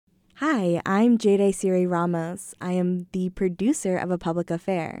Hi, I'm Jade Siri Ramos. I am the producer of A Public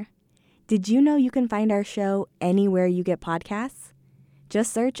Affair. Did you know you can find our show anywhere you get podcasts?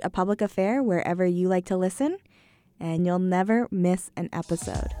 Just search A Public Affair wherever you like to listen, and you'll never miss an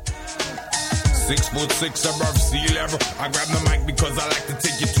episode. 6'6" above sea level. I grab the mic because I like to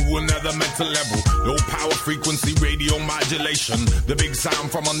take you to another mental level. Low power frequency radio modulation. The big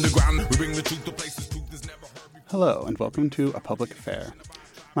sound from underground. We bring the truth to places truth is never heard before. Hello and welcome to A Public Affair.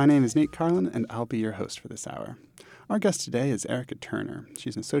 My name is Nate Carlin and I'll be your host for this hour. Our guest today is Erica Turner.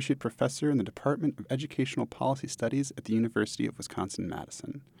 She's an associate professor in the Department of Educational Policy Studies at the University of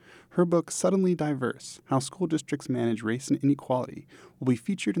Wisconsin-Madison. Her book, Suddenly Diverse, How School Districts Manage Race and Inequality, will be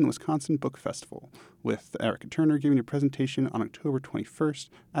featured in the Wisconsin Book Festival, with Erica Turner giving a presentation on October 21st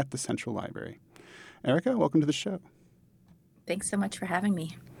at the Central Library. Erica, welcome to the show. Thanks so much for having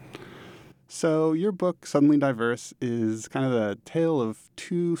me. So your book, Suddenly Diverse, is kind of the tale of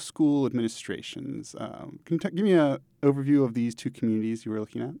two school administrations. Can you give me an overview of these two communities you were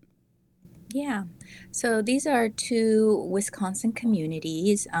looking at? Yeah. So these are two Wisconsin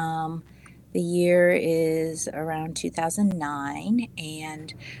communities. The year is around 2009,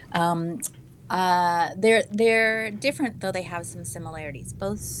 and they're different, though they have some similarities.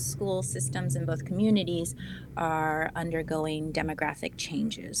 Both school systems in both communities are undergoing demographic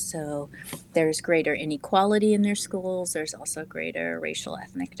changes. So there's greater inequality in their schools. There's also greater racial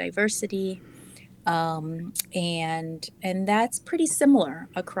ethnic diversity. And that's pretty similar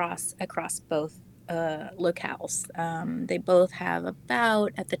across both locales. They both have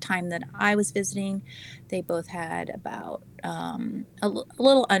about, at the time that I was visiting, they both had about a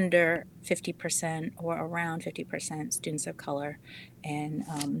little under 50% or around 50% students of color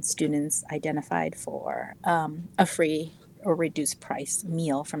and students identified for a free or reduced price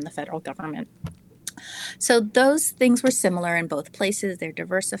meal from the federal government. So those things were similar in both places. They're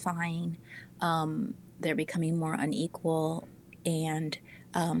diversifying. They're becoming more unequal, and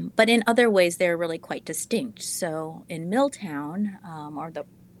but in other ways they're really quite distinct. So in Milltown, or the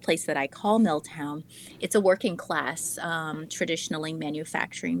place that I call Milltown, it's a working class, traditionally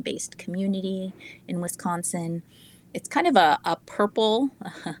manufacturing-based community in Wisconsin. It's kind of a purple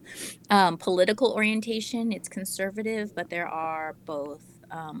political orientation. It's conservative, but there are both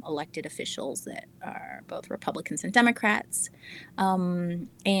elected officials that are both Republicans and Democrats. And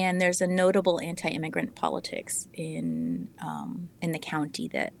there's a notable anti-immigrant politics in the county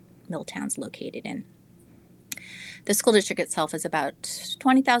that Milltown's located in. The school district itself is about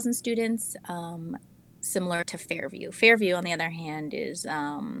 20,000 students, similar to Fairview. Fairview, on the other hand, is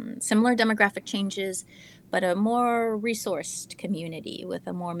similar demographic changes, but a more resourced community with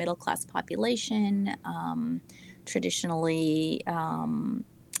a more middle-class population. Traditionally,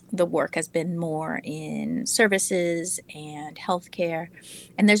 the work has been more in services and healthcare,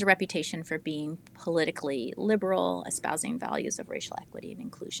 and there's a reputation for being politically liberal, espousing values of racial equity and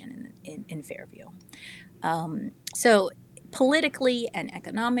inclusion in Fairview. So politically and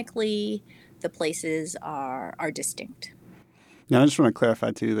economically, the places are distinct. Now, I just want to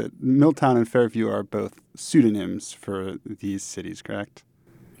clarify, too, that Milltown and Fairview are both pseudonyms for these cities, correct?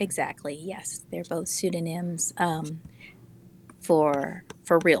 Exactly. Yes, they're both pseudonyms for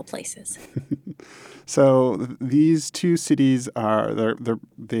real places. So these two cities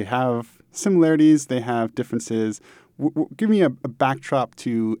they have similarities, they have differences. Give me a backdrop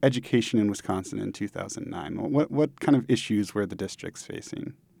to education in Wisconsin in 2009. What kind of issues were the districts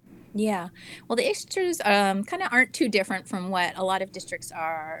facing? Yeah, well, the issues kind of aren't too different from what a lot of districts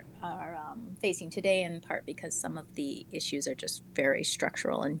are facing today, in part because some of the issues are just very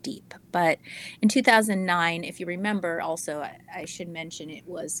structural and deep. But in 2009, if you remember, also, I should mention it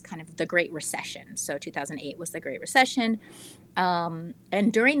was kind of the Great Recession. So 2008 was the Great Recession.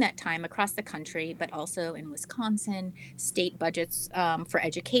 And during that time across the country, but also in Wisconsin, state budgets for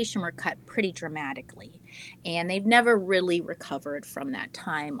education were cut pretty dramatically. And they've never really recovered from that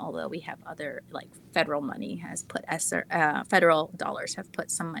time, although we have other, like federal money has put, federal dollars have put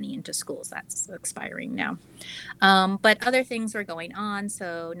some money into schools. That's expiring now. But other things were going on.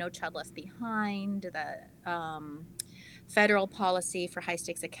 So No Child Left Behind, the federal policy for high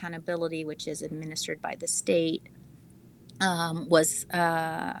stakes accountability, which is administered by the state, was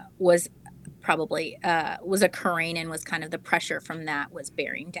occurring, and was kind of the pressure from that was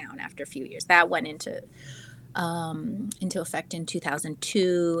bearing down after a few years. That went into effect in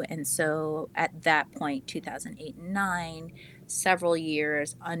 2002, and so at that point, 2008 and 9, several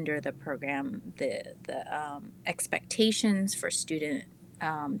years under the program, the expectations for student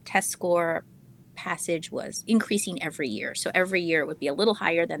test score passage was increasing every year. So every year it would be a little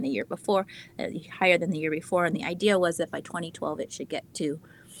higher than the year before, and the idea was that by 2012 it should get to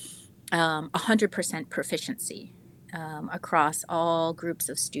 100% proficiency across all groups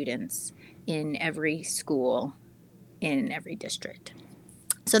of students in every school in every district.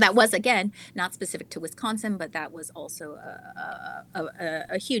 So that was, again, not specific to Wisconsin, but that was also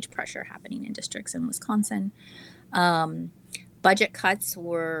a huge pressure happening in districts in Wisconsin. Budget cuts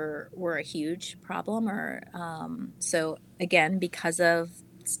were a huge problem, so again, because of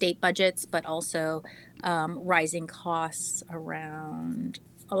state budgets, but also rising costs around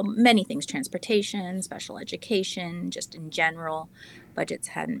many things, transportation, special education, just in general, budgets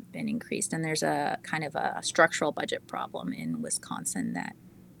hadn't been increased. And there's a kind of a structural budget problem in Wisconsin that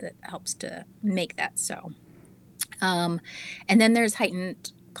helps to make that so. And then there's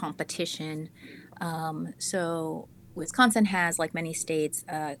heightened competition. So Wisconsin has, like many states,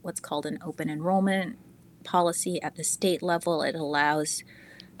 what's called an open enrollment policy at the state level. It allows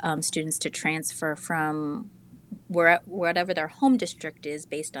students to transfer from whatever their home district is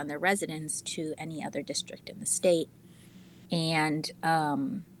based on their residence to any other district in the state. And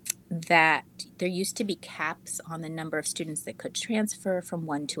that there used to be caps on the number of students that could transfer from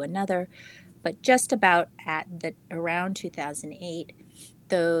one to another, but just about around 2008,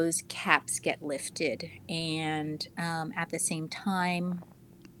 those caps get lifted. And at the same time,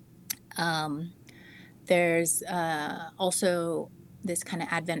 there's also this kind of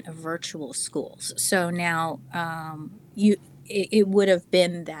advent of virtual schools. So now it would have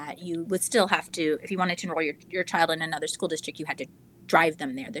been that you would still have to, if you wanted to enroll your child in another school district, you had to drive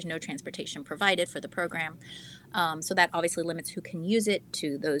them there. There's no transportation provided for the program. So that obviously limits who can use it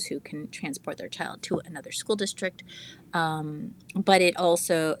to those who can transport their child to another school district. But it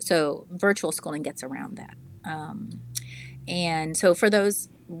also, so virtual schooling gets around that. And so for those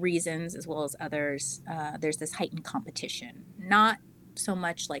reasons, as well as others, there's this heightened competition, not so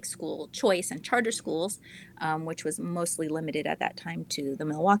much like school choice and charter schools, which was mostly limited at that time to the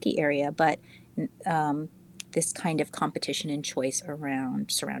Milwaukee area, but this kind of competition and choice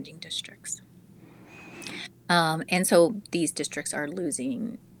around surrounding districts. And so these districts are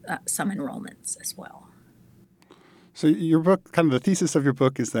losing some enrollments as well. So your book, kind of the thesis of your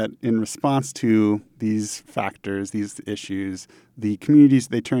book is that in response to these factors, these issues, the communities,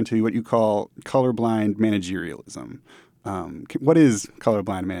 they turn to what you call colorblind managerialism. What is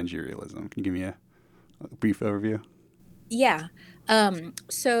colorblind managerialism? Can you give me a brief overview? Yeah.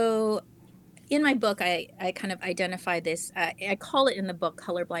 So in my book, I kind of identify this. I call it in the book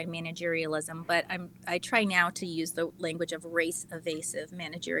colorblind managerialism, but I try now to use the language of race evasive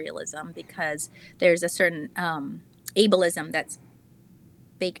managerialism because there's a certain ableism that's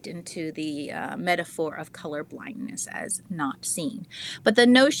baked into the metaphor of color blindness as not seen. But the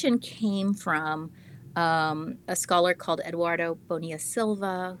notion came from a scholar called Eduardo Bonilla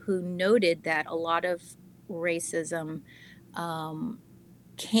Silva, who noted that a lot of racism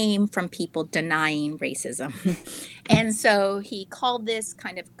came from people denying racism. And so he called this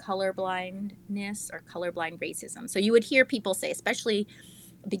kind of colorblindness or colorblind racism. So you would hear people say, especially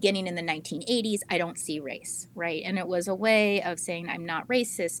beginning in the 1980s, I don't see race, right? And it was a way of saying I'm not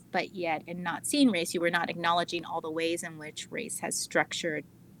racist, but yet in not seeing race, you were not acknowledging all the ways in which race has structured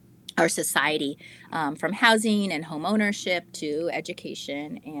our society, from housing and home ownership to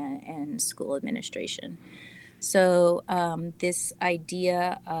education and school administration. So this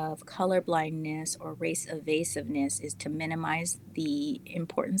idea of colorblindness or race evasiveness is to minimize the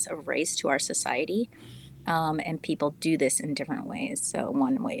importance of race to our society. And people do this in different ways. So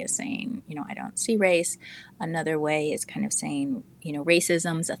one way is saying, I don't see race. Another way is kind of saying,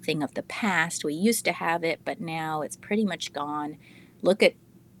 racism's a thing of the past. We used to have it, but now it's pretty much gone. Look at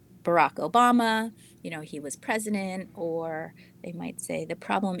Barack Obama, he was president. Or they might say the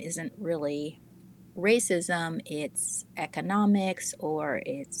problem isn't really racism, it's economics, or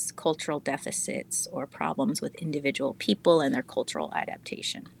it's cultural deficits or problems with individual people and their cultural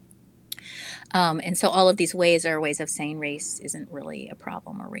adaptation. And so all of these ways are ways of saying race isn't really a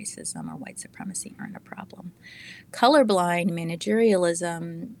problem, or racism or white supremacy aren't a problem. Colorblind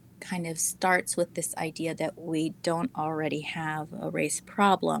managerialism kind of starts with this idea that we don't already have a race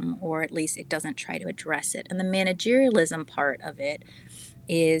problem, or at least it doesn't try to address it. And the managerialism part of it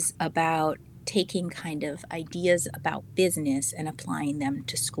is about taking kind of ideas about business and applying them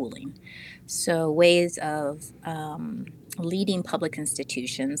to schooling. So ways of leading public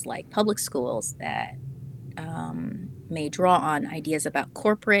institutions like public schools that may draw on ideas about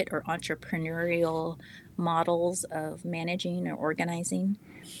corporate or entrepreneurial models of managing or organizing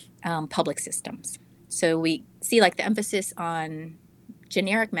public systems. So we see like the emphasis on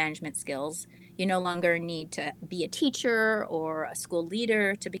generic management skills. You no longer need to be a teacher or a school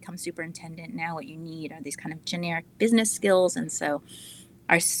leader to become superintendent. Now what you need are these kind of generic business skills. And so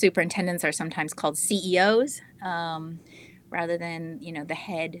our superintendents are sometimes called CEOs, rather than, the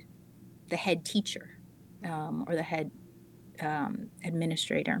head teacher, or the head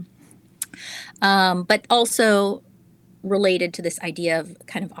administrator. But also related to this idea of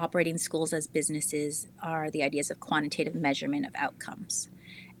kind of operating schools as businesses are the ideas of quantitative measurement of outcomes,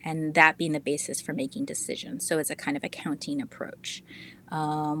 and that being the basis for making decisions. So it's a kind of accounting approach.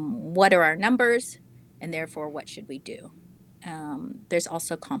 What are our numbers, and therefore what should we do? There's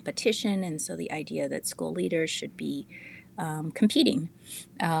also competition, and so the idea that school leaders should be competing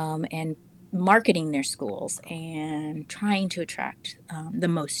and marketing their schools and trying to attract the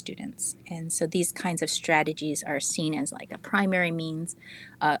most students. And so these kinds of strategies are seen as like a primary means,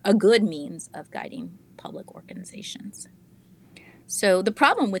 a good means of guiding public organizations. So the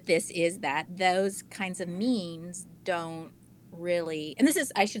problem with this is that those kinds of means don't really, and this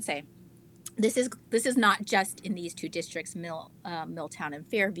is, I should say, this is not just in these two districts, Milltown and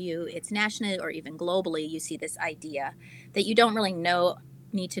Fairview. It's nationally or even globally. You see this idea that you don't really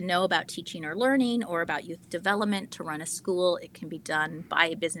need to know about teaching or learning or about youth development to run a school. It can be done by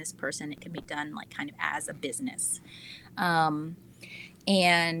a business person. It can be done like kind of as a business, and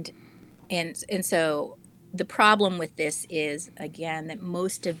so the problem with this is, again, that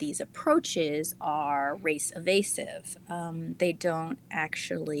most of these approaches are race evasive. They don't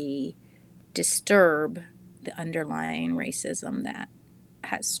actually disturb the underlying racism that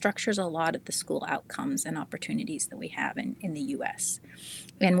structures a lot of the school outcomes and opportunities that we have in the U.S.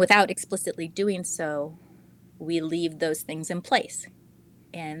 And without explicitly doing so, we leave those things in place,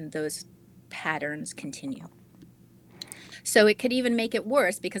 and those patterns continue. So it could even make it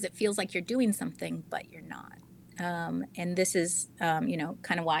worse because it feels like you're doing something, but you're not. And this is,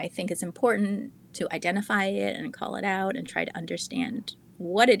 kind of why I think it's important to identify it and call it out and try to understand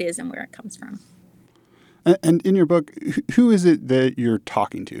what it is and where it comes from. And in your book, who is it that you're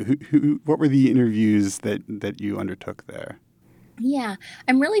talking to? What were the interviews that you undertook there? Yeah,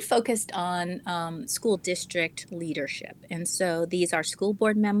 I'm really focused on school district leadership. And so these are school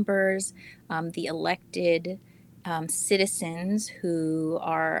board members, the elected citizens who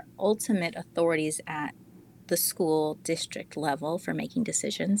are ultimate authorities at the school district level for making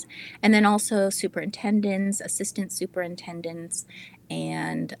decisions, and then also superintendents, assistant superintendents,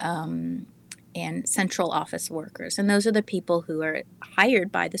 and central office workers. And those are the people who are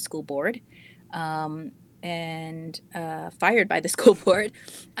hired by the school board and fired by the school board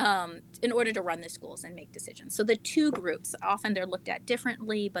in order to run the schools and make decisions. So the two groups, often they're looked at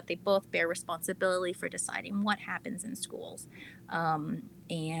differently, but they both bear responsibility for deciding what happens in schools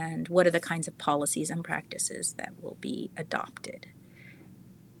and what are the kinds of policies and practices that will be adopted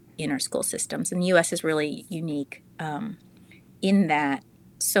in our school systems. And the U.S. is really unique in that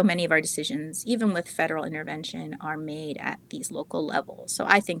so many of our decisions, even with federal intervention, are made at these local levels. So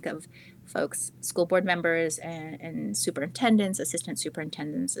I think of folks, school board members and superintendents, assistant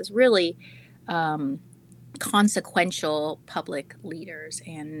superintendents, as really consequential public leaders,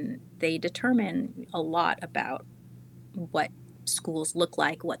 and they determine a lot about what schools look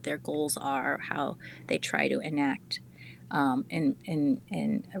like, what their goals are, how they try to enact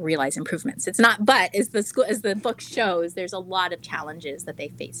and realize improvements. It's not, but as the book shows, there's a lot of challenges that they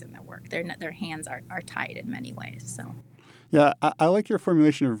face in their work. Their hands are tied in many ways. So. Yeah, I like your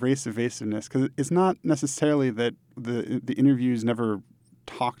formulation of race evasiveness, because it's not necessarily that the interviews never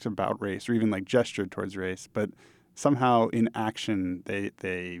talked about race or even like gestured towards race, but somehow in action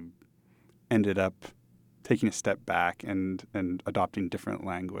they ended up taking a step back and adopting different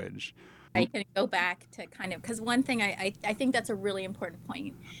language. I can go back to kind of, because one thing I think that's a really important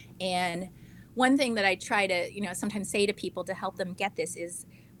point. And one thing that I try to, sometimes say to people to help them get this is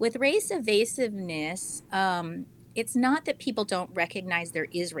with race evasiveness, it's not that people don't recognize there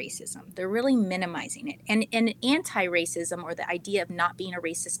is racism. They're really minimizing it. And anti-racism, or the idea of not being a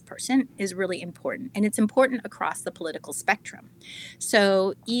racist person, is really important. And it's important across the political spectrum.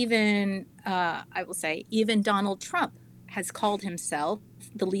 So even, I will say, even Donald Trump has called himself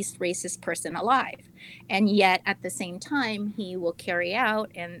the least racist person alive. And yet at the same time, he will carry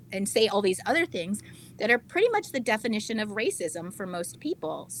out and say all these other things that are pretty much the definition of racism for most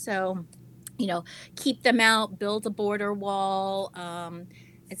people. So, keep them out, build a border wall,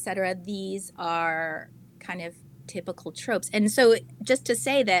 etc. These are kind of typical tropes. And so just to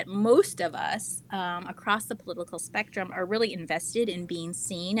say that most of us across the political spectrum are really invested in being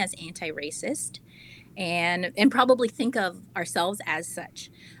seen as anti-racist and probably think of ourselves as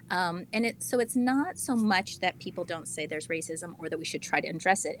such. So it's not so much that people don't say there's racism or that we should try to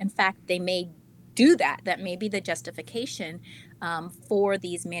address it. In fact, they may do that. That may be the justification for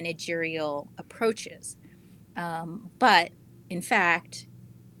these managerial approaches. But in fact,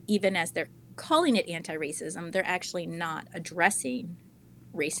 even as they're calling it anti-racism, they're actually not addressing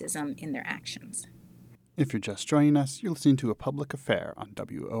racism in their actions. If you're just joining us, you're listening to A Public Affair on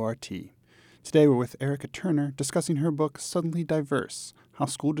WORT. Today we're with Erica Turner discussing her book, Suddenly Diverse, How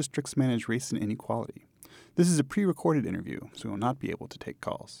School Districts Manage Race and Inequality. This is a pre-recorded interview, so we will not be able to take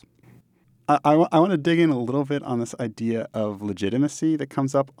calls. I want to dig in a little bit on this idea of legitimacy that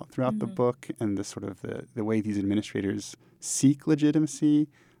comes up throughout the book, and this sort of the way these administrators seek legitimacy.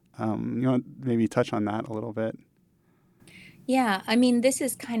 You want to maybe touch on that a little bit? Yeah, I mean, this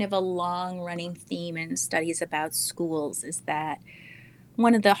is kind of a long-running theme in studies about schools, is that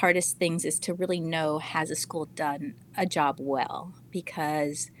one of the hardest things is to really know, has a school done a job well?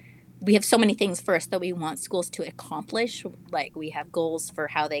 Because we have so many things first that we want schools to accomplish. Like, we have goals for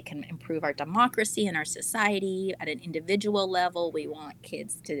how they can improve our democracy and our society at an individual level. We want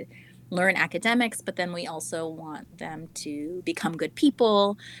kids to learn academics, but then we also want them to become good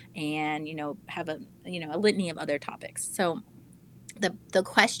people and, have a litany of other topics. So the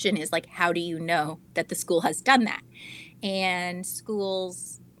question is, like, how do you know that the school has done that? And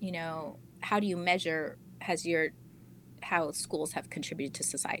schools, how do you measure how schools have contributed to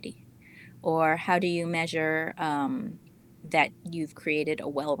society? Or how do you measure that you've created a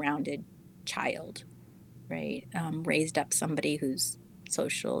well-rounded child, right? Raised up somebody who's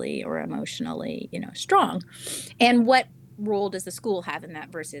socially or emotionally, strong. And what role does the school have in that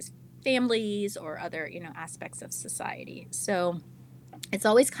versus families or other, aspects of society? So it's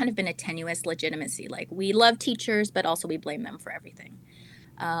always kind of been a tenuous legitimacy. Like, we love teachers, but also we blame them for everything.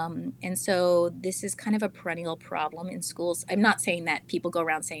 And so this is kind of a perennial problem in schools. I'm not saying that people go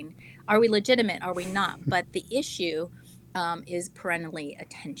around saying, are we legitimate? Are we not? But the issue is perennially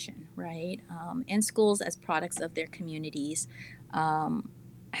attention, right? And schools, as products of their communities,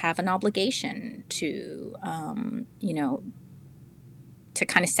 have an obligation to, to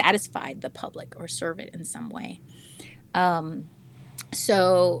kind of satisfy the public or serve it in some way.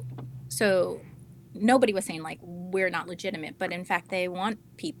 So nobody was saying, like, we're not legitimate, but in fact, they want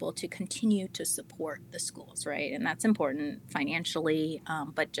people to continue to support the schools, right? And that's important financially,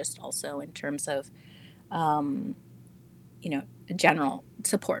 but just also in terms of, general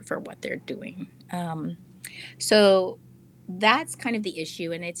support for what they're doing. So that's kind of the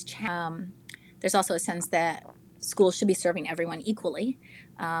issue. And there's also a sense that schools should be serving everyone equally.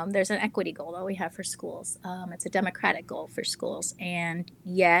 There's an equity goal that we have for schools. It's a democratic goal for schools. And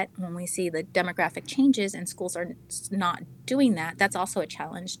yet, when we see the demographic changes and schools are not doing that, that's also a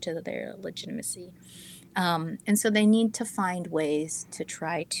challenge to their legitimacy. And so they need to find ways to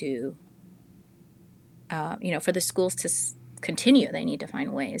try to, for the schools to continue, they need to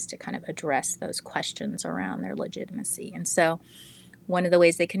find ways to kind of address those questions around their legitimacy. And so one of the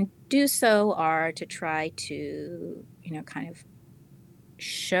ways they can do so are to try to, kind of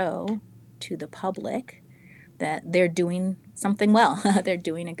show to the public that they're doing something well. They're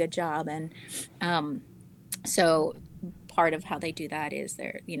doing a good job. And so part of how they do that is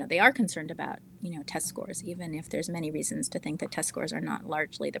they are concerned about, test scores, even if there's many reasons to think that test scores are not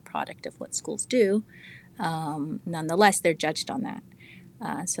largely the product of what schools do. Nonetheless, they're judged on that.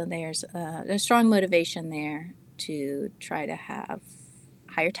 So there's a strong motivation there to try to have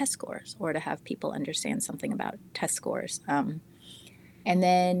higher test scores or to have people understand something about test scores. And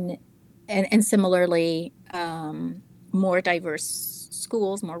then, and similarly, more diverse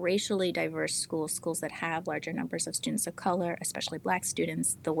schools, more racially diverse schools that have larger numbers of students of color, especially Black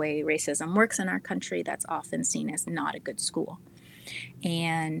students, the way racism works in our country, that's often seen as not a good school.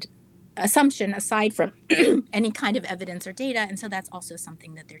 And assumption aside from any kind of evidence or data. And so that's also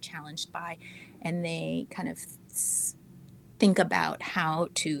something that they're challenged by. And they kind of think about how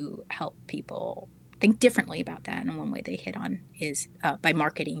to help people think differently about that. And one way they hit on is by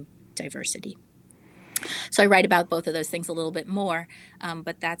marketing diversity. So I write about both of those things a little bit more,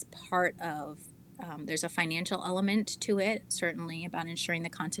 but that's part of, there's a financial element to it, certainly about ensuring the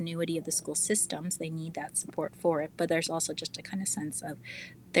continuity of the school systems. They need that support for it, but there's also just a kind of sense of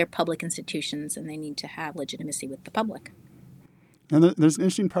they're public institutions and they need to have legitimacy with the public. And there's an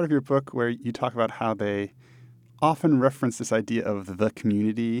interesting part of your book where you talk about how they often reference this idea of the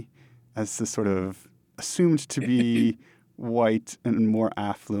community as this sort of assumed to be white and more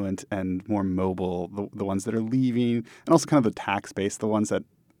affluent and more mobile, the ones that are leaving, and also kind of the tax base, the ones that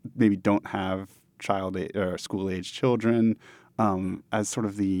maybe don't have or school-age children, as sort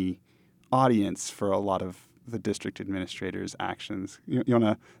of the audience for a lot of the district administrators' actions. You want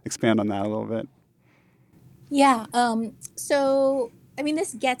to expand on that a little bit? Yeah. So, I mean,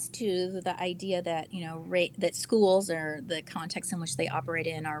 this gets to the idea that, that schools or the context in which they operate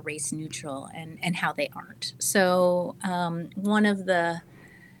in are race neutral and how they aren't. So one of the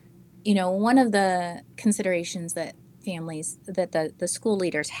one of the considerations that the school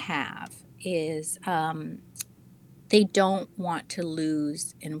leaders have is they don't want to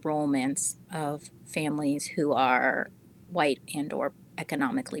lose enrollments of families who are white and or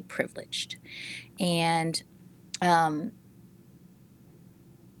economically privileged. And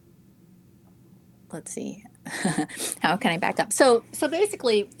let's see, how can I back up? So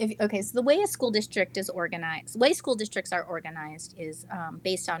basically, so the way a school district is organized, the way school districts are organized is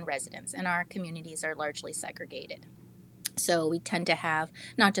based on residents, and our communities are largely segregated. So we tend to have,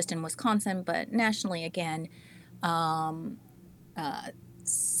 not just in Wisconsin, but nationally again,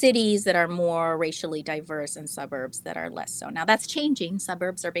 cities that are more racially diverse and suburbs that are less so. Now that's changing.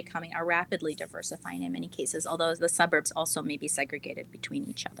 Suburbs are rapidly diversifying in many cases, although the suburbs also may be segregated between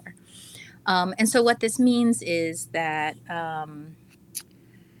each other. And so what this means is that,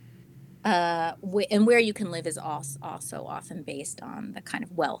 and where you can live is also often based on the kind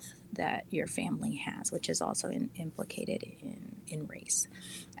of wealth that your family has, which is also implicated in race.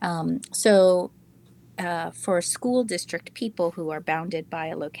 For school district people who are bounded by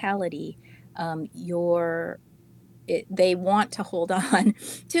a locality, they want to hold on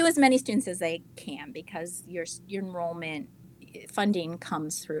to as many students as they can, because your enrollment funding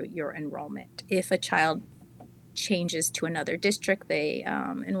comes through your enrollment. If a child changes to another district, they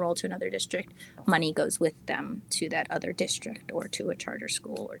enroll to another district, money goes with them to that other district or to a charter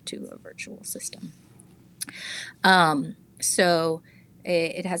school or to a virtual system. So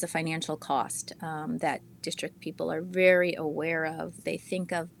it has a financial cost that district people are very aware of. They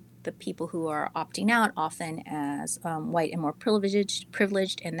think of the people who are opting out often as white and more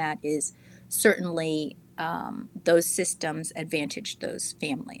privileged, and that is certainly those systems advantage those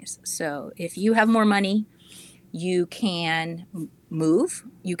families. So if you have more money, you can move,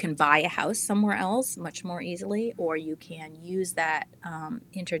 you can buy a house somewhere else much more easily, or you can use that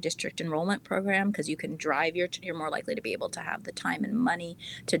interdistrict enrollment program, because you can drive you're more likely to be able to have the time and money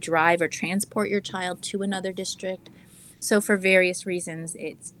to drive or transport your child to another district. So for various reasons,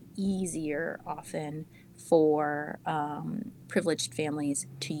 it's easier often for privileged families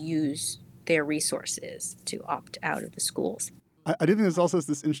to use their resources to opt out of the schools. I do think there's also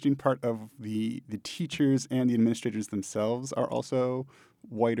this interesting part of the teachers and the administrators themselves are also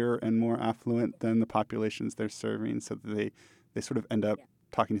whiter and more affluent than the populations they're serving, so that they sort of end up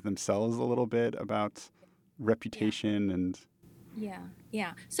talking to themselves a little bit about reputation and...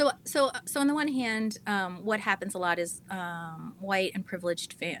 Yeah. So on the one hand, what happens a lot is white and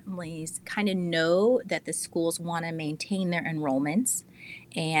privileged families kind of know that the schools want to maintain their enrollments,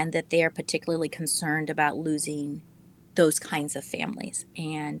 and that they are particularly concerned about losing those kinds of families.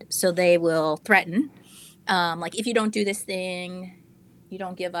 And so they will threaten, like, if you don't do this thing, you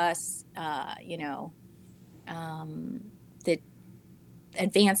don't give us, the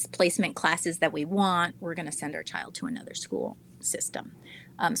advanced placement classes that we want, we're going to send our child to another school system.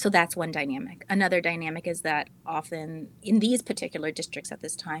 So that's one dynamic. Another dynamic is that often in these particular districts at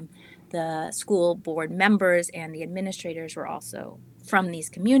this time, the school board members and the administrators were also from these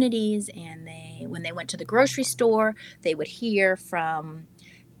communities, and when they went to the grocery store, they would hear from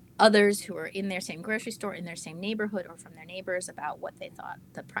others who were in their same grocery store, in their same neighborhood, or from their neighbors about what they thought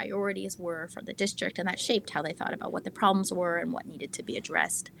the priorities were for the district, and that shaped how they thought about what the problems were and what needed to be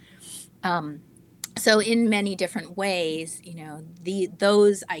addressed. So in many different ways,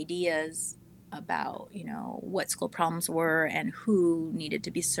 those ideas about, what school problems were and who needed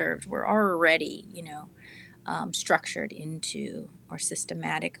to be served were already, structured into or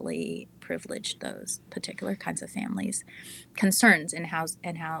systematically privileged those particular kinds of families' concerns and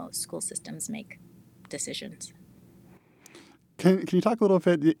how school systems make decisions. Can you talk a little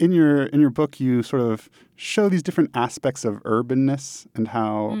bit, in your book, you sort of show these different aspects of urbanness and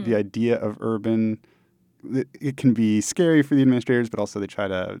how the idea of urban, it can be scary for the administrators, but also they try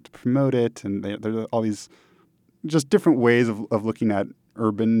to promote it, and there are all these just different ways of looking at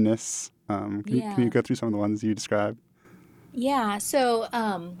urbanness. Can you go through some of the ones you describe? Yeah. So,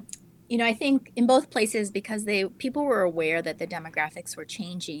 I think in both places, because people were aware that the demographics were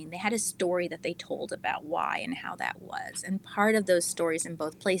changing, they had a story that they told about why and how that was. And part of those stories in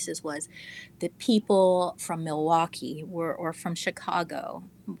both places was the people from Milwaukee or from Chicago,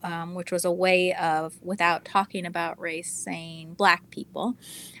 which was a way of, without talking about race, saying Black people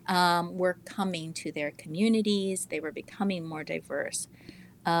were coming to their communities. They were becoming more diverse.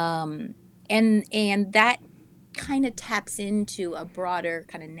 And that kind of taps into a broader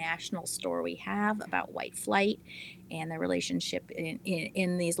kind of national story we have about white flight and the relationship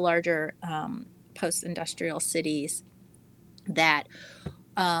in these larger post-industrial cities, that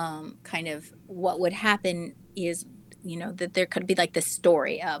kind of what would happen is that there could be like this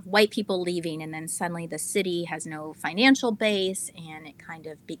story of white people leaving, and then suddenly the city has no financial base and it kind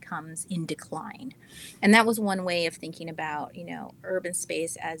of becomes in decline. And that was one way of thinking about, urban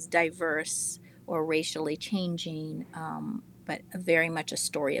space as diverse or racially changing, but very much a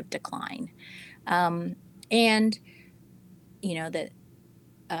story of decline. And, that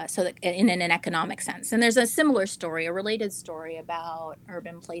so that in an economic sense. And there's a similar story, a related story about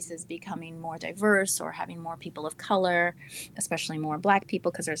urban places becoming more diverse or having more people of color, especially more Black people,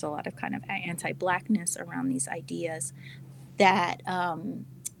 because there's a lot of kind of anti-Blackness around these ideas that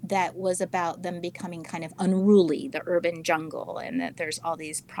that was about them becoming kind of unruly, the urban jungle, and that there's all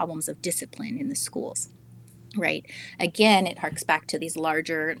these problems of discipline in the schools. Right. Again, it harks back to these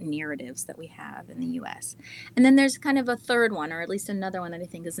larger narratives that we have in the US. And then there's kind of a third one, or at least another one that I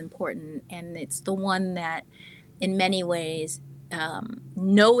think is important. And it's the one that, in many ways,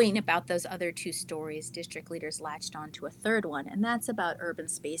 knowing about those other two stories, district leaders latched on to a third one. And that's about urban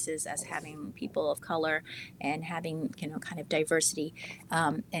spaces as having people of color and having, kind of diversity,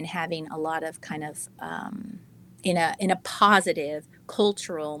 and having a lot of kind of in a positive,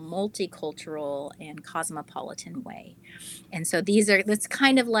 cultural, multicultural, and cosmopolitan way. And so that's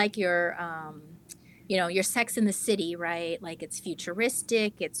kind of like your Sex in the City, right? Like, it's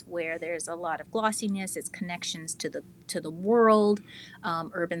futuristic. It's where there's a lot of glossiness. It's connections to the world.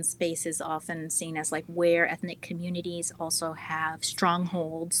 Urban space is often seen as like where ethnic communities also have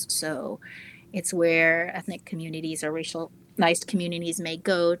strongholds. So it's where ethnic communities or racialized communities may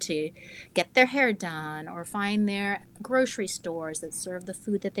go to get their hair done, or find their grocery stores that serve the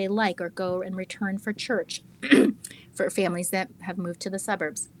food that they like, or go and return for church for families that have moved to the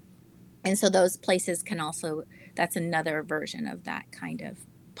suburbs. And so those places can also, that's another version of that kind of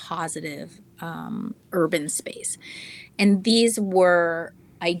positive urban space. And these were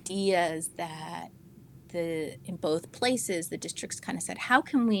ideas that in both places, the districts kind of said, how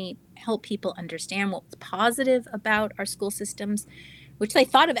can we help people understand what's positive about our school systems, which they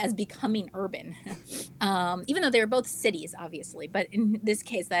thought of as becoming urban, even though they were both cities, obviously. But in this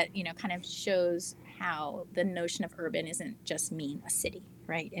case, that, kind of shows how the notion of urban isn't just mean a city,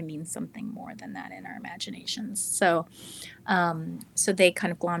 right? It means something more than that in our imaginations. So they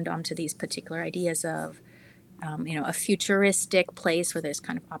kind of glommed onto these particular ideas of, a futuristic place where there's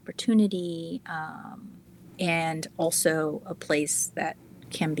kind of opportunity, and also a place that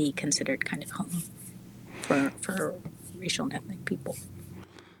can be considered kind of home for racial and ethnic people.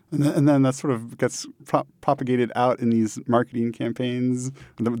 And then that sort of gets propagated out in these marketing campaigns,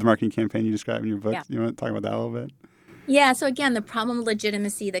 the marketing campaign you describe in your book. Yeah. You want to talk about that a little bit? Yeah. So again, the problem of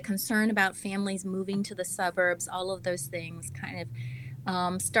legitimacy, the concern about families moving to the suburbs, all of those things kind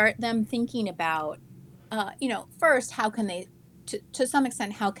of start them thinking about, first, how can they, to some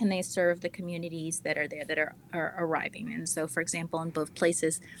extent, how can they serve the communities that are there, that are arriving? And so, for example, in both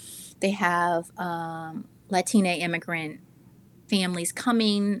places, they have Latina immigrant families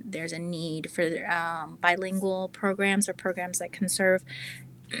coming. There's a need for bilingual programs, or programs that can serve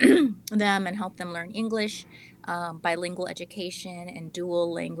them and help them learn English. Bilingual education and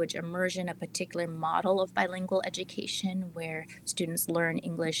dual language immersion, a particular model of bilingual education where students learn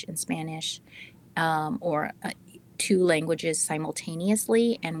English and Spanish, or two languages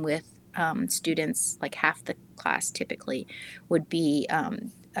simultaneously, and with students, like half the class typically would be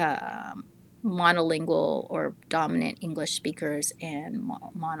monolingual or dominant English speakers, and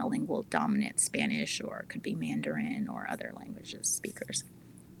monolingual dominant Spanish, or it could be Mandarin or other languages speakers.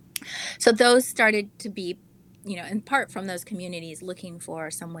 So those started to be, in part from those communities looking for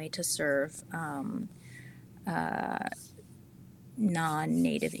some way to serve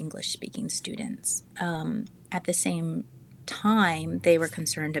non-native English speaking students. At the same time, they were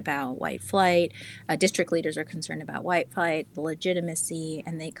concerned about white flight. District leaders are concerned about white flight, the legitimacy,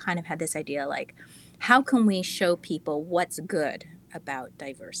 and they kind of had this idea like, how can we show people what's good about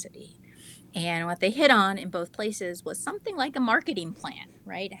diversity? And what they hit on in both places was something like a marketing plan,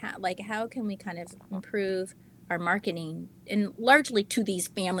 right? How can we kind of improve our marketing, and largely to these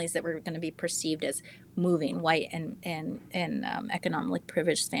families that were going to be perceived as moving, white and economically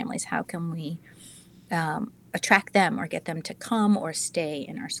privileged families? How can we attract them or get them to come or stay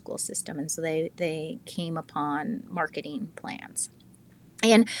in our school system? And so they came upon marketing plans.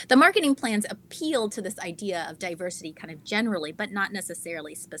 And the marketing plans appealed to this idea of diversity kind of generally, but not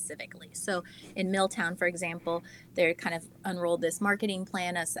necessarily specifically. So in Milltown, for example, they kind of unrolled this marketing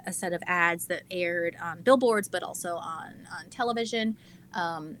plan, a set of ads that aired on billboards, but also on television,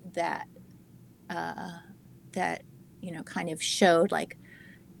 that kind of showed like,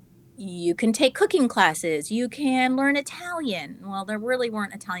 you can take cooking classes, you can learn Italian. Well, there really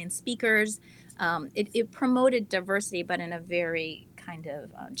weren't Italian speakers. it promoted diversity, but in a very kind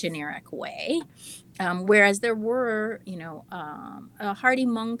of generic way. Whereas there were, a hardy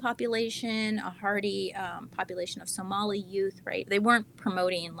Hmong population, a hardy population of Somali youth, right? They weren't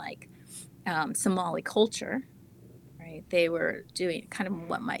promoting like Somali culture, right? They were doing kind of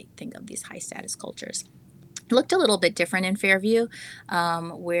what might think of these high status cultures. It looked a little bit different in Fairview,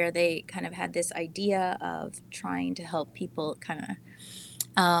 where they kind of had this idea of trying to help people kind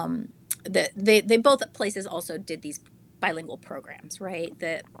of, they both places also did these bilingual programs, right?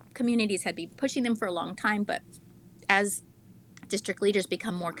 The communities had been pushing them for a long time, but as district leaders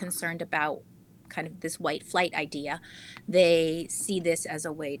become more concerned about kind of this white flight idea, they see this as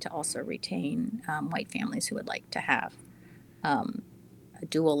a way to also retain white families who would like to have a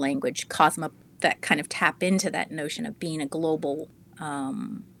dual language that kind of tap into that notion of being a global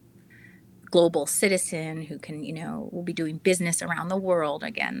citizen who can, will be doing business around the world.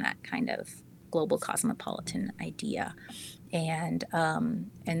 Again, that kind of global cosmopolitan idea. And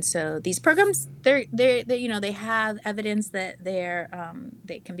so these programs, they have evidence that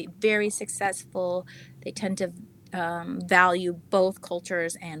they can be very successful. They tend to value both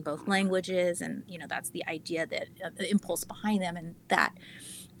cultures and both languages, and that's the idea, that the impulse behind them, and that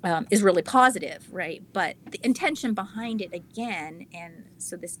is really positive, right? But the intention behind it, again, and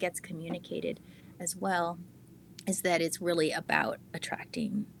so this gets communicated as well, is that it's really about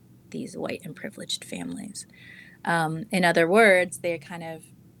attracting these white and privileged families. In other words, they're kind of,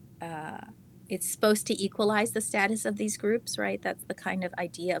 it's supposed to equalize the status of these groups, right? That's the kind of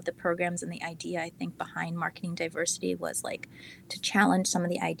idea of the programs, and the idea, I think, behind marketing diversity was like to challenge some of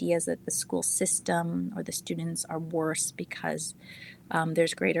the ideas that the school system or the students are worse because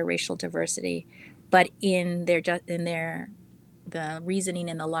there's greater racial diversity. But the reasoning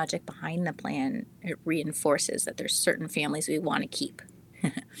and the logic behind the plan, it reinforces that there's certain families we want to keep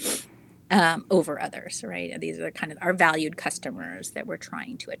over others, right? These are kind of our valued customers that we're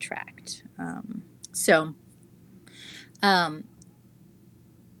trying to attract.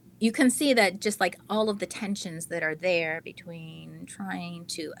 You can see that just like all of the tensions that are there between trying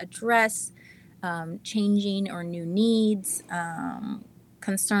to address changing or new needs,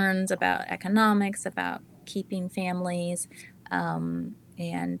 concerns about economics, about keeping families, and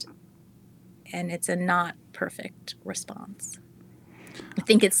it's a not perfect response. I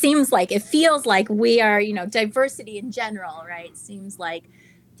think it feels like we are, diversity in general, right? Seems like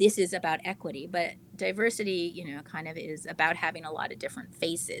this is about equity, but diversity, kind of is about having a lot of different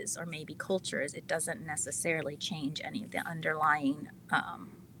faces or maybe cultures. It doesn't necessarily change any of the underlying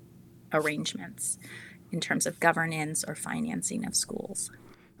arrangements in terms of governance or financing of schools.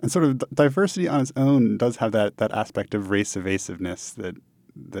 And sort of diversity on its own does have that aspect of race evasiveness that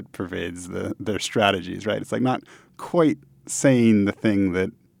pervades their strategies, right? It's like not quite saying the thing that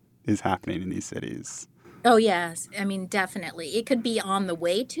is happening in these cities. Oh, yes. I mean, definitely. It could be on the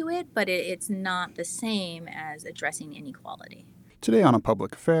way to it, but it's not the same as addressing inequality. Today on A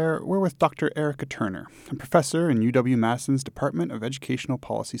Public Affair, we're with Dr. Erica Turner, a professor in UW-Madison's Department of Educational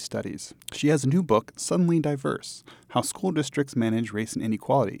Policy Studies. She has a new book, Suddenly Diverse: How School Districts Manage Race and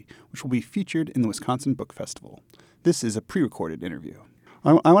Inequality, which will be featured in the Wisconsin Book Festival. This is a pre-recorded interview.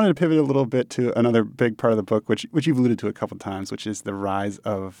 I wanted to pivot a little bit to another big part of the book, which you've alluded to a couple of times, which is the rise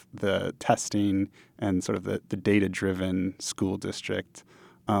of the testing and sort of the data-driven school district.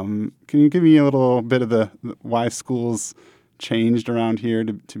 Can you give me a little bit of the why schools changed around here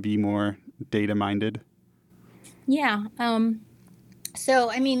to be more data-minded? Yeah. So,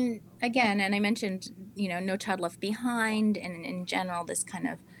 I mean, again, and I mentioned, No Child Left Behind, and in general, this kind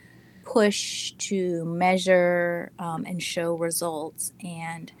of push to measure and show results.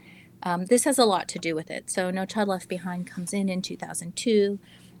 And this has a lot to do with it. So No Child Left Behind comes in 2002.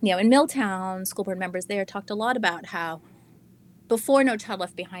 In Milltown, school board members there talked a lot about how before No Child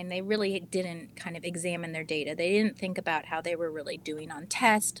Left Behind, they really didn't kind of examine their data. They didn't think about how they were really doing on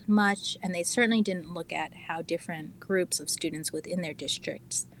test much, and they certainly didn't look at how different groups of students within their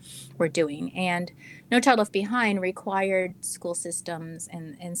districts were doing. And No Child Left Behind required school systems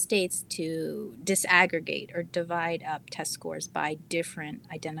and states to disaggregate or divide up test scores by different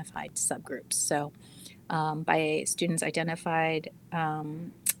identified subgroups. So by students identified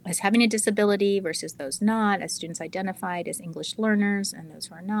as having a disability versus those not, as students identified as English learners and those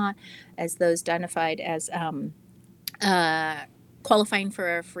who are not, as those identified as qualifying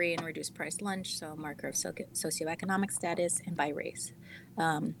for a free and reduced price lunch, so a marker of socioeconomic status, and by race.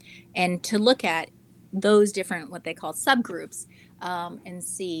 And to look at those different, what they call subgroups, and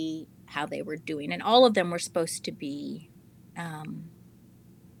see how they were doing. And all of them were supposed to be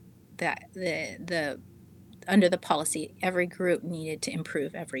under the policy, every group needed to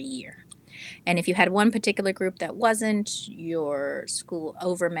improve every year. And if you had one particular group that wasn't, your school,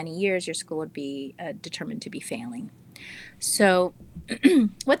 over many years, your school would be determined to be failing. So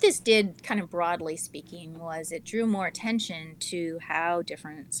what this did, kind of broadly speaking, was it drew more attention to how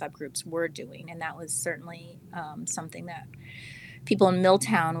different subgroups were doing. And that was certainly something that people in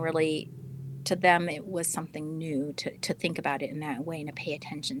Milltown really, to them, it was something new to think about it in that way and to pay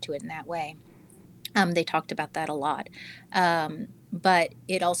attention to it in that way. They talked about that a lot. But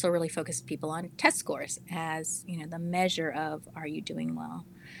it also really focused people on test scores as, the measure of, are you doing well?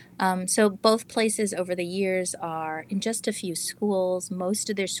 So both places over the years are in just a few schools. Most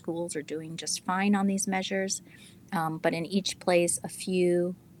of their schools are doing just fine on these measures. But in each place, a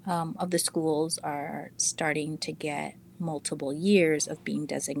few of the schools are starting to get multiple years of being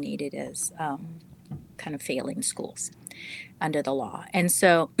designated as kind of failing schools under the law. And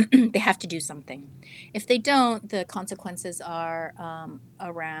so they have to do something. If they don't, the consequences are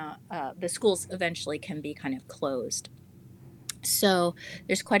around the schools eventually can be kind of closed. So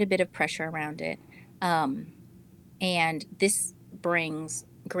there's quite a bit of pressure around it. And this brings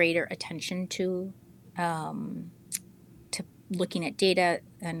greater attention to looking at data.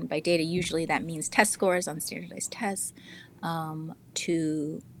 And by data, usually that means test scores on standardized tests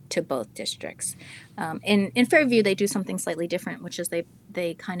to both districts. In Fairview, they do something slightly different, which is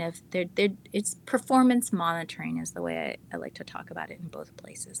they kind of, it's performance monitoring is the way I like to talk about it in both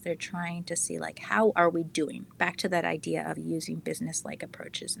places. They're trying to see, like, how are we doing? Back to that idea of using business-like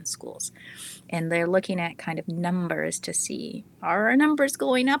approaches in schools. And they're looking at kind of numbers to see, are our numbers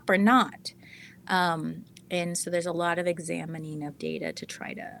going up or not? And so there's a lot of examining of data to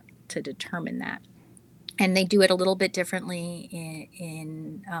try to determine that. And they do it a little bit differently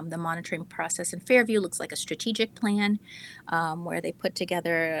in the monitoring process. In Fairview, looks like a strategic plan where they put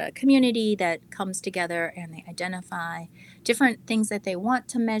together a community that comes together and they identify different things that they want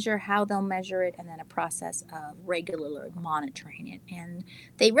to measure, how they'll measure it, and then a process of regularly monitoring it. And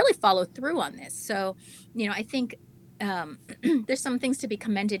they really follow through on this. So, I think there's some things to be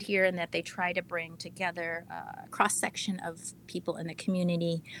commended here in that they try to bring together a cross-section of people in the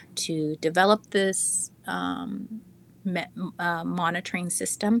community to develop this monitoring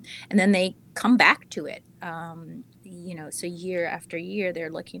system, and then they come back to it. So year after year,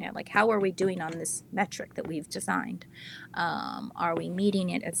 they're looking at, like, how are we doing on this metric that we've designed? Are we meeting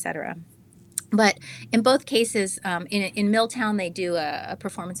it, et cetera? But in both cases, in Milltown, they do a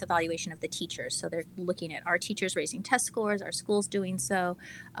performance evaluation of the teachers. So they're looking at, our teachers raising test scores, our schools doing so,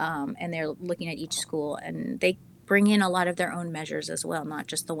 and they're looking at each school. And they bring in a lot of their own measures as well, not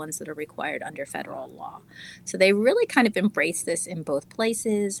just the ones that are required under federal law. So they really kind of embrace this in both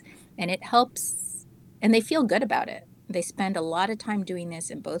places, and it helps, and they feel good about it. They spend a lot of time doing this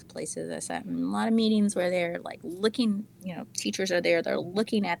in both places. I sat in a lot of meetings where they're like looking, teachers are there, they're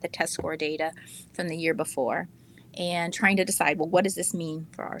looking at the test score data from the year before and trying to decide, well, what does this mean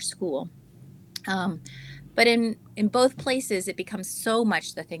for our school? But in both places, it becomes so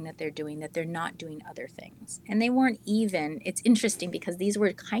much the thing that they're doing that they're not doing other things. And they weren't even, it's interesting because these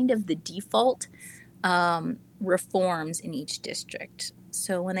were kind of the default reforms in each district.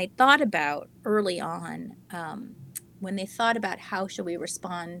 So when they thought about early on, when they thought about how should we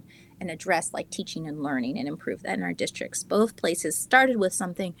respond and address, like, teaching and learning and improve that in our districts, both places started with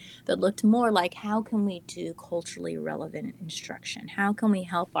something that looked more like, how can we do culturally relevant instruction? How can we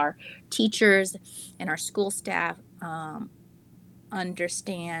help our teachers and our school staff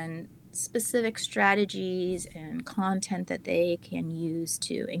understand specific strategies and content that they can use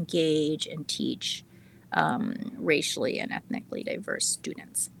to engage and teach racially and ethnically diverse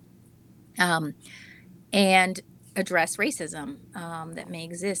students? And address racism that may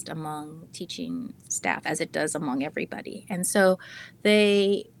exist among teaching staff, as it does among everybody. And so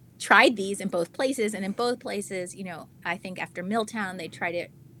they tried these in both places. And in both places, I think after Milltown, they tried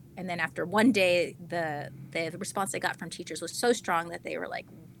it. And then after one day, the response they got from teachers was so strong that they were like,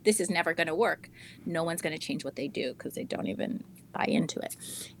 this is never going to work. No one's going to change what they do because they don't even buy into it.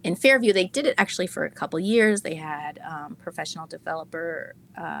 In Fairview, they did it actually for a couple years. They had professional developer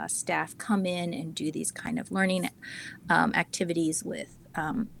staff come in and do these kind of learning activities with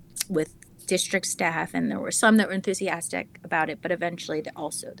district staff, and there were some that were enthusiastic about it, but eventually there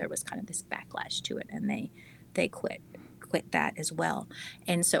was kind of this backlash to it, and they quit that as well.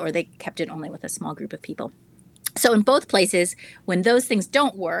 And so, or they kept it only with a small group of people. So in both places, when those things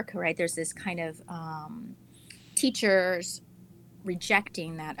don't work, right, there's this kind of teachers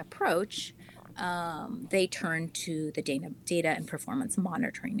rejecting that approach, they turn to the data and performance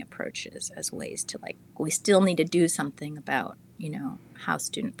monitoring approaches as ways to, like, we still need to do something about, how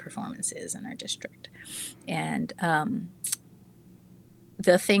student performance is in our district. And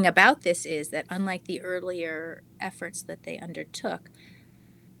the thing about this is that unlike the earlier efforts that they undertook,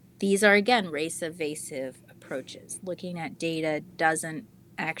 these are, again, race-evasive approaches. Looking at data doesn't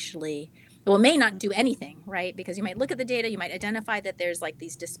actually, well, it may not do anything, right? Because you might look at the data, you might identify that there's like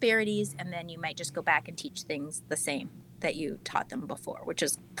these disparities, and then you might just go back and teach things the same that you taught them before, which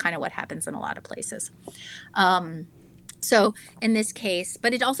is kind of what happens in a lot of places. So in this case,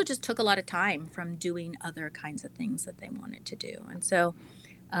 but it also just took a lot of time from doing other kinds of things that they wanted to do. And so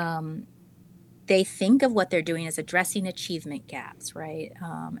they think of what they're doing as addressing achievement gaps, right?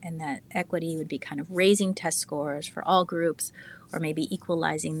 And that equity would be kind of raising test scores for all groups or maybe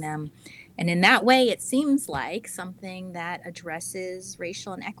equalizing them. And in that way, it seems like something that addresses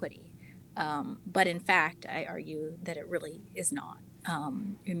racial inequity. But in fact, I argue that it really is not.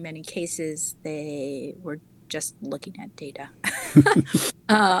 In many cases, they were just looking at data.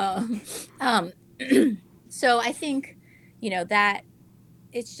 So I think, that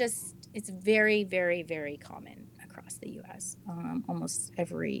it's very, very, very common across the U.S. Almost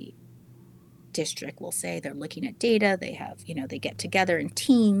every district will say they're looking at data. They have, they get together in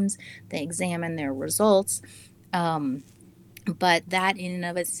teams, they examine their results. But that in and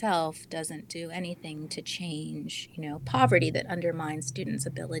of itself doesn't do anything to change, poverty that undermines students'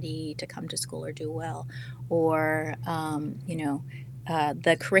 ability to come to school or do well, or,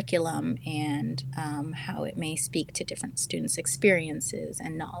 the curriculum and how it may speak to different students' experiences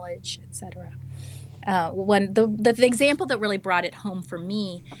and knowledge, etc. When the example that really brought it home for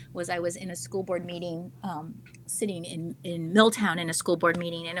me was I was in a school board meeting, sitting in Milltown in a school board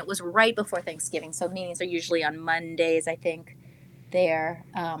meeting, and it was right before Thanksgiving. So meetings are usually on Mondays, I think, there,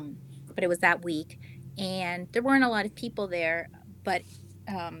 but it was that week, and there weren't a lot of people there, but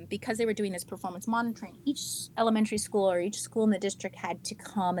because they were doing this performance monitoring, each elementary school or each school in the district had to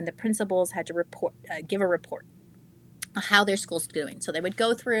come, and the principals had to give a report on how their school's doing. So they would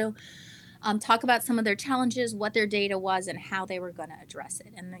go through, talk about some of their challenges, what their data was, and how they were going to address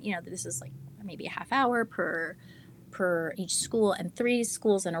it. And this is like maybe a half hour per each school, and 3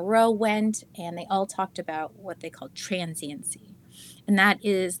 schools in a row went, and they all talked about what they called transiency. And that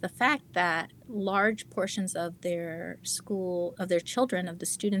is the fact that large portions of their school, of their children, of the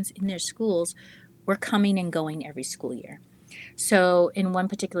students in their schools, were coming and going every school year. So in one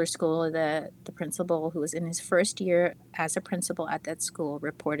particular school, the principal, who was in his first year as a principal at that school,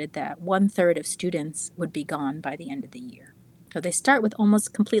 reported that 1/3 of students would be gone by the end of the year. So they start with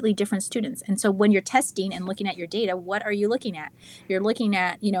almost completely different students. And so when you're testing and looking at your data, what are you looking at? You're looking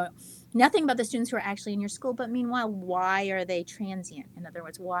at, nothing about the students who are actually in your school, but meanwhile, why are they transient? In other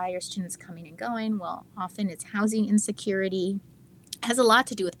words, why are students coming and going? Well, often it's housing insecurity. It has a lot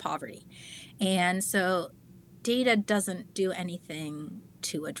to do with poverty. And so data doesn't do anything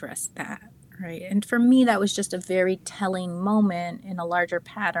to address that, right? And for me, that was just a very telling moment in a larger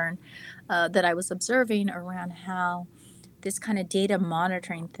pattern that I was observing around how this kind of data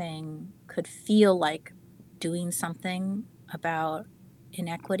monitoring thing could feel like doing something about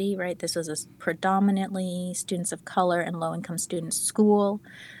inequity, right? This was a predominantly students of color and low-income students school.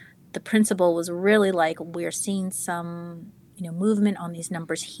 The principal was really like, we're seeing some, movement on these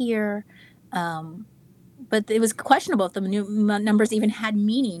numbers here. But it was questionable if the new numbers even had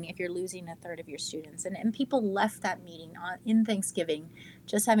meaning if you're losing 1/3 of your students. And people left that meeting in Thanksgiving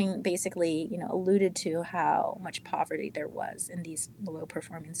just having basically, alluded to how much poverty there was in these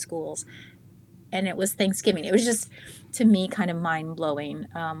low-performing schools. And it was Thanksgiving. It was just, to me, kind of mind-blowing.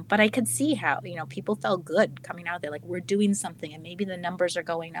 But I could see how, people felt good coming out there, like, we're doing something, and maybe the numbers are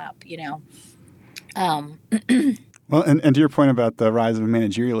going up, Well, and to your point about the rise of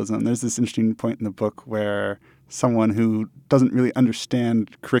managerialism, there's this interesting point in the book where someone who doesn't really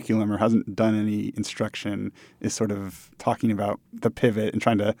understand curriculum or hasn't done any instruction is sort of talking about the pivot and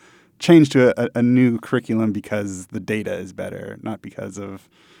trying to change to a new curriculum because the data is better, not because of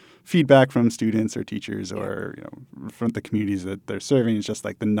feedback from students or teachers or from the communities that they're serving. It's just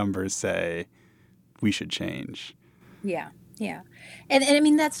like the numbers say we should change. Yeah. And I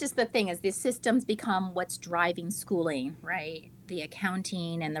mean, that's just the thing, is these systems become what's driving schooling, right? The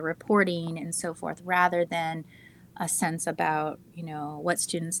accounting and the reporting and so forth, rather than a sense about, what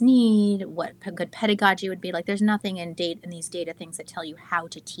students need, what good pedagogy would be like. There's nothing in these data things that tell you how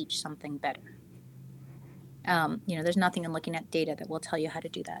to teach something better. There's nothing in looking at data that will tell you how to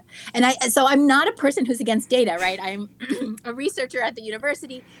do that. And so I'm not a person who's against data, right? I'm a researcher at the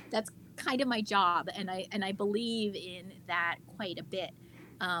university. That's kind of my job. And I believe in that quite a bit.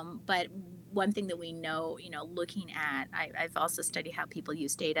 But one thing that we know, looking at, I've also studied how people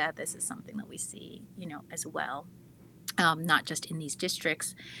use data. This is something that we see, as well, not just in these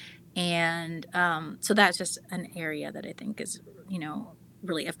districts. And so that's just an area that I think is,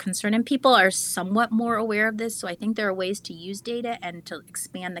 really of concern. And people are somewhat more aware of this. So I think there are ways to use data and to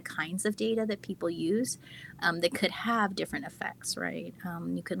expand the kinds of data that people use that could have different effects, right?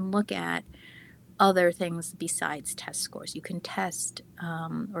 You can look at other things besides test scores. You can test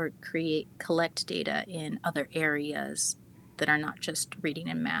or collect data in other areas that are not just reading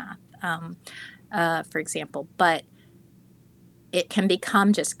and math, for example. But it can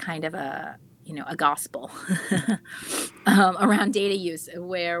become just kind of a gospel around data use,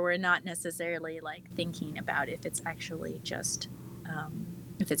 where we're not necessarily like thinking about if it's actually just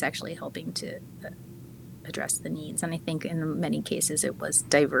if it's actually helping to address the needs. And I think in many cases it was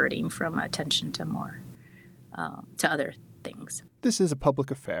diverting from attention to more to other things. This is A Public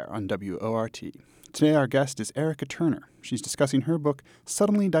Affair on WORT. Today our guest is Erica Turner. She's discussing her book,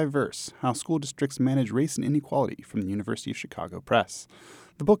 Suddenly Diverse, How School Districts Manage Race and Inequality, from the University of Chicago Press.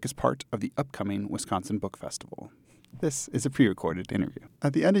 The book is part of the upcoming Wisconsin Book Festival. This is a pre-recorded interview.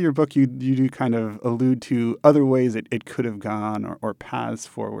 At the end of your book, you do kind of allude to other ways it could have gone, or paths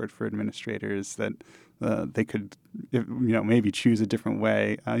forward for administrators that they could, maybe choose a different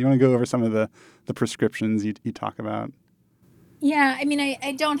way. You want to go over some of the prescriptions you talk about? Yeah, I mean,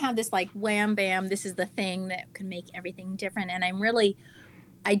 I don't have this like wham bam, this is the thing that can make everything different. And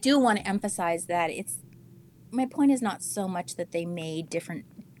I do want to emphasize that my point is not so much that they made different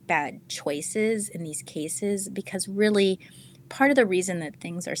bad choices in these cases, because really part of the reason that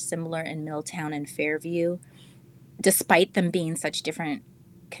things are similar in Milltown and Fairview, despite them being such different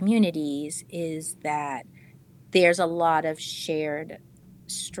communities, is that there's a lot of shared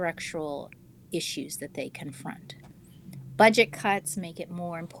structural issues that they confront. Budget cuts make it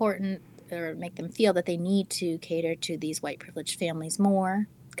more important, or make them feel that they need to cater to these white privileged families more,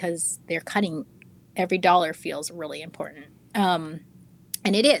 because they're cutting. Every dollar feels really important.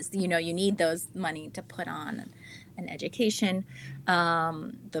 And it is, you need those money to put on an education.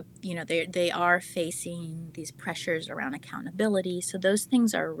 They are facing these pressures around accountability. So those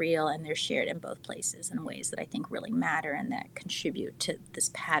things are real, and they're shared in both places in ways that I think really matter and that contribute to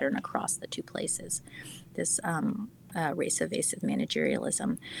this pattern across the two places, this race evasive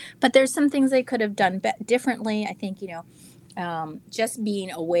managerialism. But there's some things they could have done differently. I think, just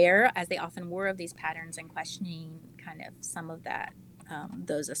being aware, as they often were, of these patterns and questioning kind of some of that,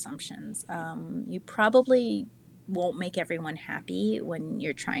 those assumptions. You probably won't make everyone happy when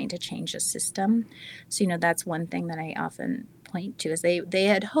you're trying to change a system. So, that's one thing that I often point to, is they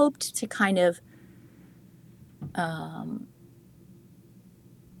had hoped to kind of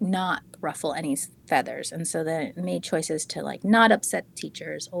not ruffle any feathers. And so they made choices to like not upset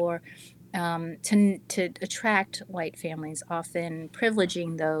teachers, or to attract white families, often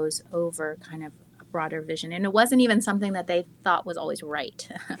privileging those over kind of a broader vision. And it wasn't even something that they thought was always right.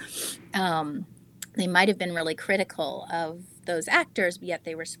 They might have been really critical of those actors, but yet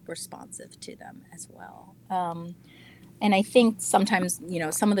they were responsive to them as well. And I think sometimes,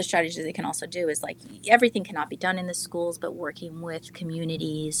 some of the strategies they can also do is like, everything cannot be done in the schools, but working with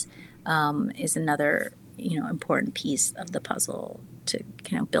communities is another, important piece of the puzzle to,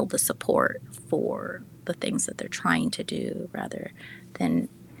 build the support for the things that they're trying to do, rather than,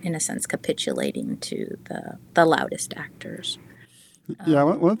 in a sense, capitulating to the loudest actors. Yeah,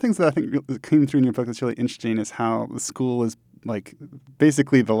 one of the things that I think came through in your book that's really interesting is how the school is like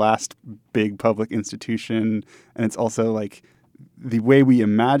basically the last big public institution, and it's also like the way we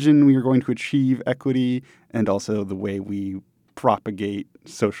imagine we are going to achieve equity, and also the way we propagate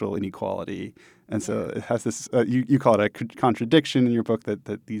social inequality. And so it has this, you call it a contradiction in your book,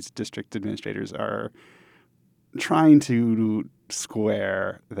 that these district administrators are trying to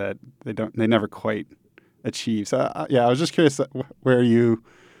square, that they never quite achieve. So I was just curious where you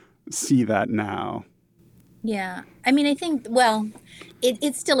see that now. Yeah. I mean, I think, well,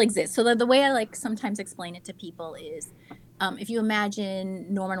 it still exists. So the way I like sometimes explain it to people is, if you imagine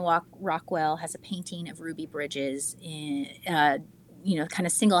Norman Rockwell has a painting of Ruby Bridges, kind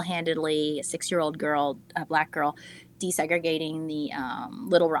of single-handedly, a 6-year-old girl, a black girl, desegregating the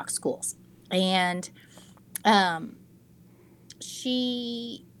Little Rock schools. And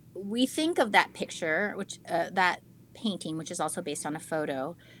we think of that picture, that painting, which is also based on a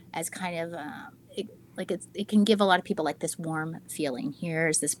photo, as kind of it can give a lot of people like this warm feeling.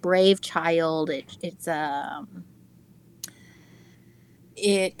 Here's this brave child.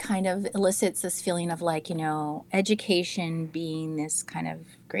 It kind of elicits this feeling of like, education being this kind of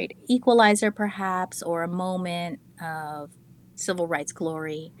great equalizer, perhaps, or a moment of civil rights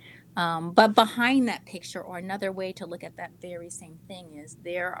glory. But behind that picture, or another way to look at that very same thing, is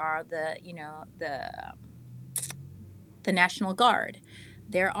there are the National Guard.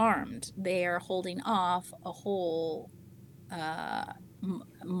 They're armed. They're holding off a whole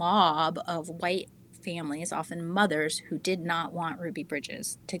mob of white families, often mothers, who did not want Ruby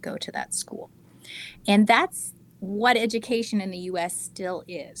Bridges to go to that school. And that's what education in the U.S. still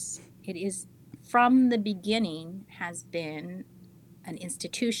is. It is, from the beginning, has been an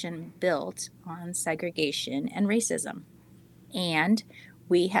institution built on segregation and racism. And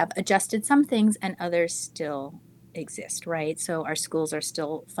we have adjusted some things and others still exist, right? So our schools are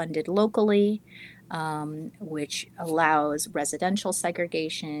still funded locally, which allows residential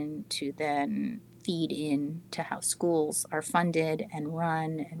segregation to then feed in to how schools are funded and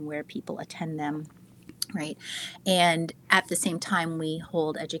run and where people attend them, right? And at the same time, we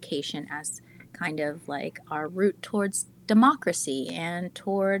hold education as kind of like our route towards democracy and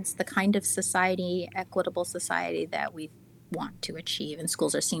towards the kind of society, equitable society that we want to achieve. And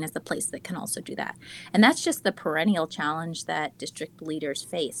schools are seen as the place that can also do that. And that's just the perennial challenge that district leaders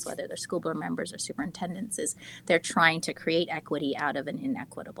face, whether they're school board members or superintendents, is they're trying to create equity out of an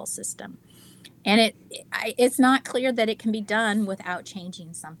inequitable system. And it's not clear that it can be done without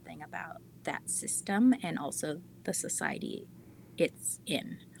changing something about that system and also the society it's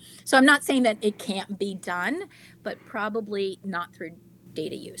in. So I'm not saying that it can't be done, but probably not through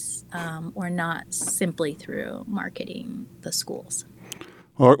data use or not simply through marketing the schools.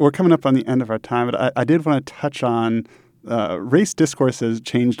 Well, we're coming up on the end of our time, but I did want to touch on race discourse has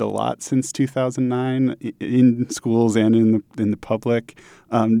changed a lot since 2009 in schools and in the public.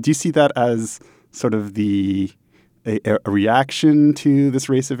 Do you see that as sort of a reaction to this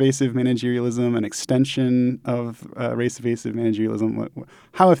race-evasive managerialism, an extension of race-evasive managerialism?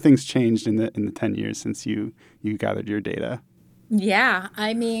 How have things changed in the 10 years since you gathered your data? Yeah,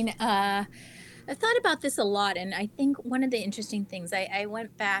 I mean, I've thought about this a lot, and I think one of the interesting things, I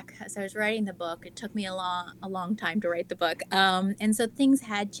went back as I was writing the book. It took me a long time to write the book, and so things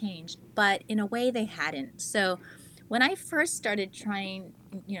had changed, but in a way they hadn't. So when I first started trying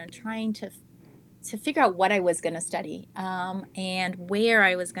to figure out what I was going to study and where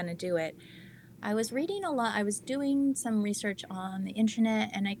I was going to do it, I was reading a lot. I was doing some research on the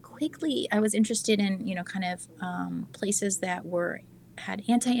internet, and I was interested in, places that had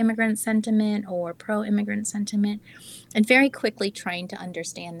anti-immigrant sentiment or pro-immigrant sentiment, and very quickly trying to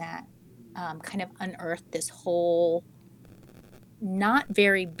understand that, kind of unearthed this whole not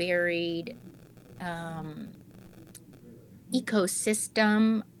very buried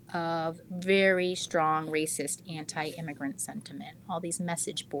ecosystem of very strong racist anti-immigrant sentiment, all these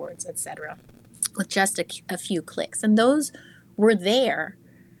message boards, etc., with just a few clicks. And those were there.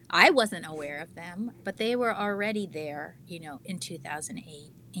 I wasn't aware of them, but they were already there, in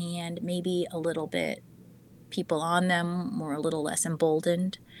 2008. And maybe a little bit, people on them were a little less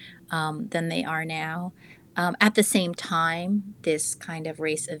emboldened than they are now. At the same time, this kind of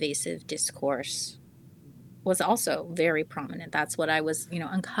race-evasive discourse was also very prominent. That's what I was,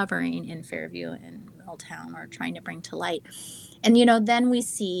 uncovering in Fairview and Middletown, or trying to bring to light. And, then we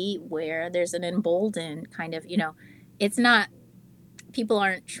see where there's an emboldened kind of, it's not, people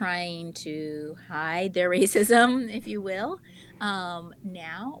aren't trying to hide their racism, if you will,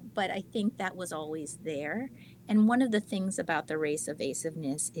 now, but I think that was always there. And one of the things about the race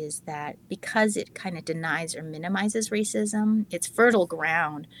evasiveness is that because it kind of denies or minimizes racism, it's fertile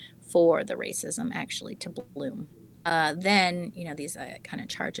ground for the racism actually to bloom. Then, these kind of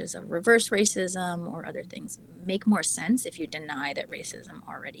charges of reverse racism or other things make more sense if you deny that racism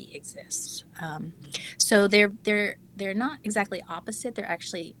already exists. So they're not exactly opposite. They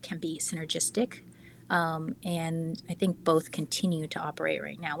actually can be synergistic. And I think both continue to operate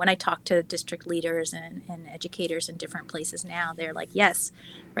right now. When I talk to district leaders and educators in different places now, they're like, yes,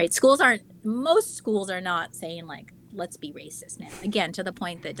 right. Most schools are not saying like, let's be racist now. Again, to the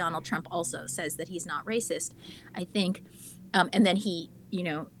point that Donald Trump also says that he's not racist, I think. And then he,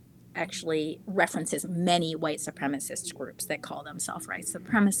 actually references many white supremacist groups that call themselves white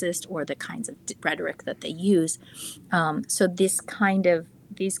supremacist, or the kinds of rhetoric that they use. So these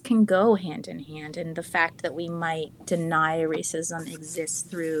can go hand in hand. And the fact that we might deny racism exists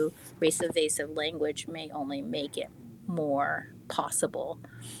through race-evasive language may only make it more possible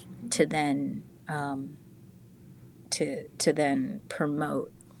to then to then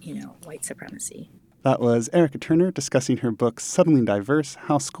promote, white supremacy. That was Erica Turner discussing her book, Suddenly Diverse,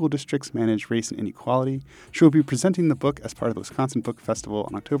 How School Districts Manage Race and Inequality. She will be presenting the book as part of the Wisconsin Book Festival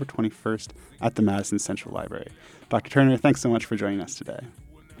on October 21st at the Madison Central Library. Dr. Turner, thanks so much for joining us today.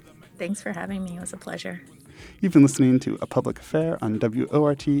 Thanks for having me. It was a pleasure. You've been listening to A Public Affair on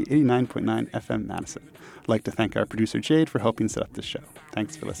WORT 89.9 FM Madison. I'd like to thank our producer Jade for helping set up this show.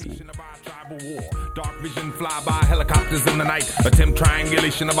 Thanks for listening. Dark vision fly by helicopters in the night. Attempt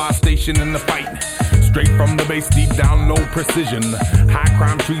triangulation of our station in the fight. Straight from the base, deep down, low precision. High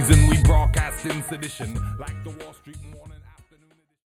crime treason, we broadcast in sedition. Like the Wall Street...